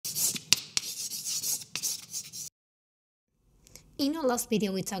In our last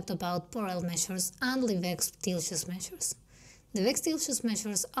video we talked about Borel measures and Lebesgue-Stieltjes measures. Lebesgue-Stieltjes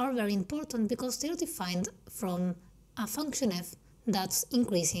measures are very important because they are defined from a function f that's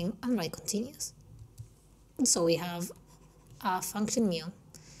increasing and right continuous. So we have a function mu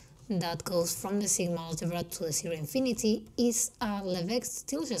that goes from the sigma algebra to the zero infinity is a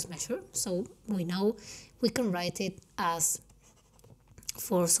Lebesgue-Stieltjes measure, so we know we can write it as,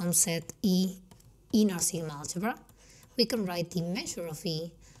 for some set E in our sigma algebra, we can write the measure of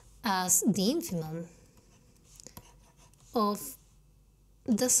E as the infimum of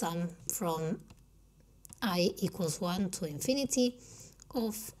the sum from I equals 1 to infinity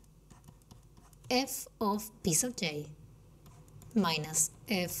of f of p sub j minus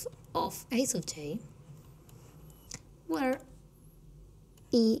f of a sub j, where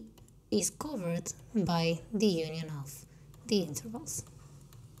E is covered by the union of the intervals.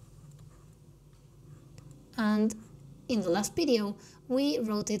 And in the last video we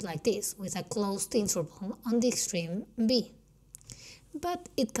wrote it like this, with a closed interval on the extreme b. But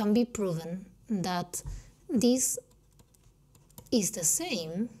it can be proven that this is the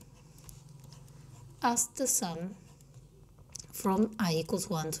same as the sum from I equals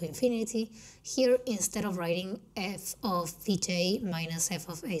 1 to infinity. Here, instead of writing f of vj minus f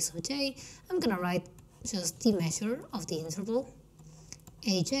of a sub j, I'm gonna write just the measure of the interval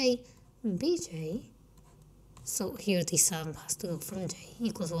aj bj. So here the sum has to go from j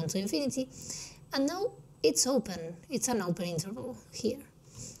equals 1 to infinity, and now it's open, it's an open interval here.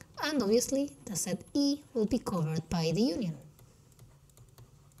 And obviously the set E will be covered by the union,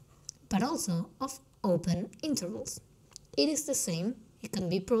 but also of open intervals. It is the same, it can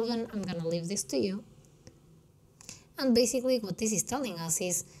be proven, I'm gonna leave this to you. And basically what this is telling us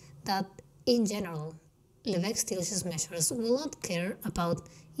is that in general, Lebesgue-Stieltjes measures will not care about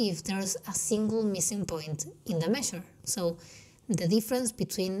if there's a single missing point in the measure. So the difference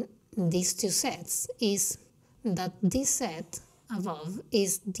between these two sets is that this set above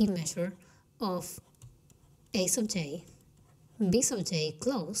is the measure of a sub j, b sub j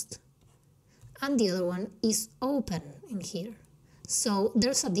closed, and the other one is open in here. So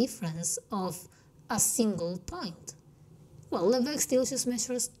there's a difference of a single point. Well, Lebesgue-Stieltjes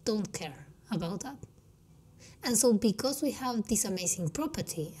measures don't care about that. And so because we have this amazing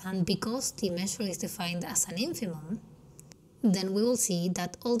property, and because the measure is defined as an infimum, then we will see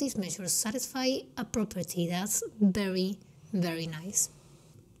that all these measures satisfy a property that's very, very nice.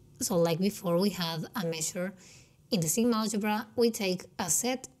 So like before, we had a measure in the sigma algebra, we take a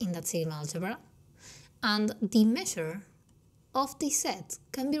set in that sigma algebra, and the measure of the set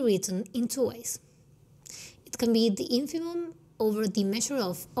can be written in two ways. It can be the infimum over the measure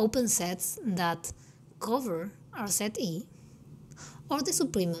of open sets that cover our set E, or the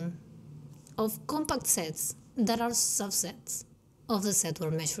supremum of compact sets that are subsets of the set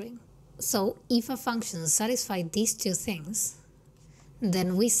we're measuring. So if a function satisfies these two things,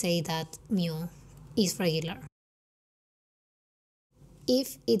 then we say that mu is regular.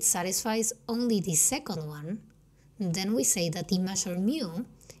 If it satisfies only the second one, then we say that the measure mu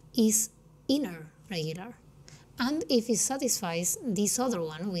is inner regular. And if it satisfies this other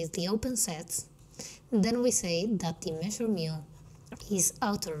one with the open sets, then we say that the measure mu is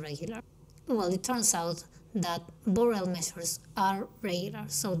outer regular. Well, it turns out that Borel measures are regular,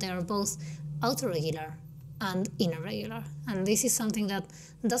 so they are both outer regular and inner regular. And this is something that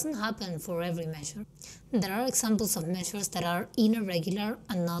doesn't happen for every measure. There are examples of measures that are inner regular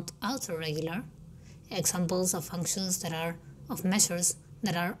and not outer regular, examples of functions that are of measures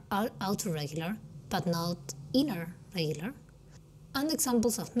that are outer regular but not inner regular, and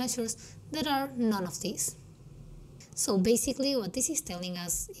examples of measures that are none of these. So basically what this is telling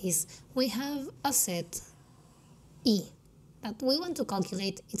us is we have a set E that we want to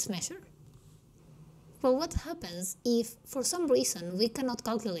calculate its measure. Well, what happens if for some reason we cannot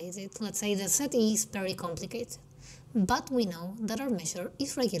calculate it? Let's say the set E is very complicated, but we know that our measure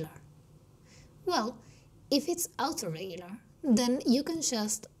is regular. Well, if it's outer regular, then you can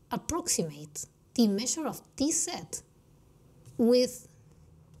just approximate the measure of this set with,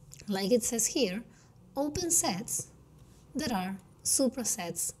 like it says here, open sets that are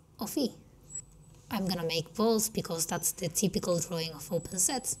suprasets of E. I'm gonna make balls because that's the typical drawing of open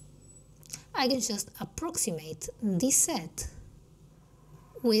sets. I can just approximate this set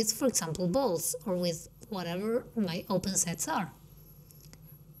with, for example, balls, or with whatever my open sets are,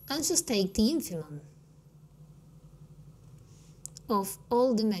 and just take the infimum of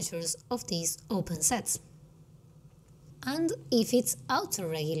all the measures of these open sets. And if it's outer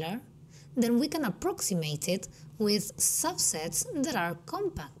regular, then we can approximate it with subsets that are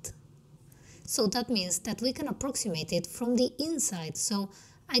compact. So that means that we can approximate it from the inside. So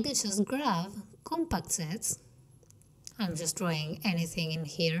I can just grab compact sets. I'm just drawing anything in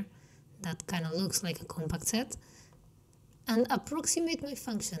here that kind of looks like a compact set, and approximate my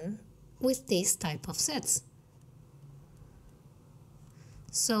function with this type of sets.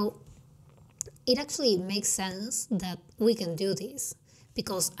 So it actually makes sense that we can do this,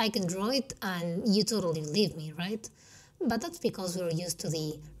 because I can draw it and you totally believe me, right? But that's because we're used to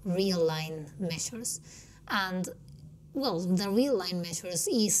the real line measures. And, well, the real line measures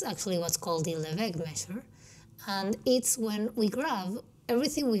is actually what's called the Lebesgue measure. And it's when we grab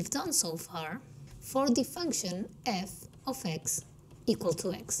everything we've done so far for the function f of x equal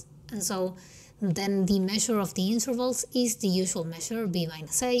to x. And so then the measure of the intervals is the usual measure, b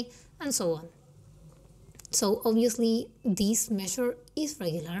minus a, and so on. So obviously this measure is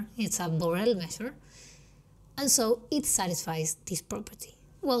regular, it's a Borel measure, and so it satisfies this property.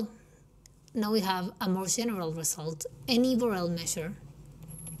 Well, now we have a more general result. Any Borel measure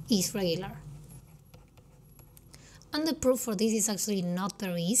is regular. And the proof for this is actually not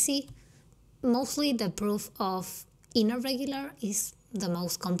very easy. Mostly the proof of inner regular is the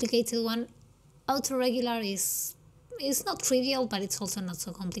most complicated one. Outer regular is not trivial, but it's also not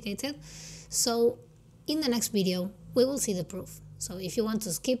so complicated. So in the next video, we will see the proof. So if you want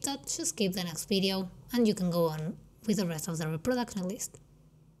to skip that, just skip the next video and you can go on with the rest of the reproduction list.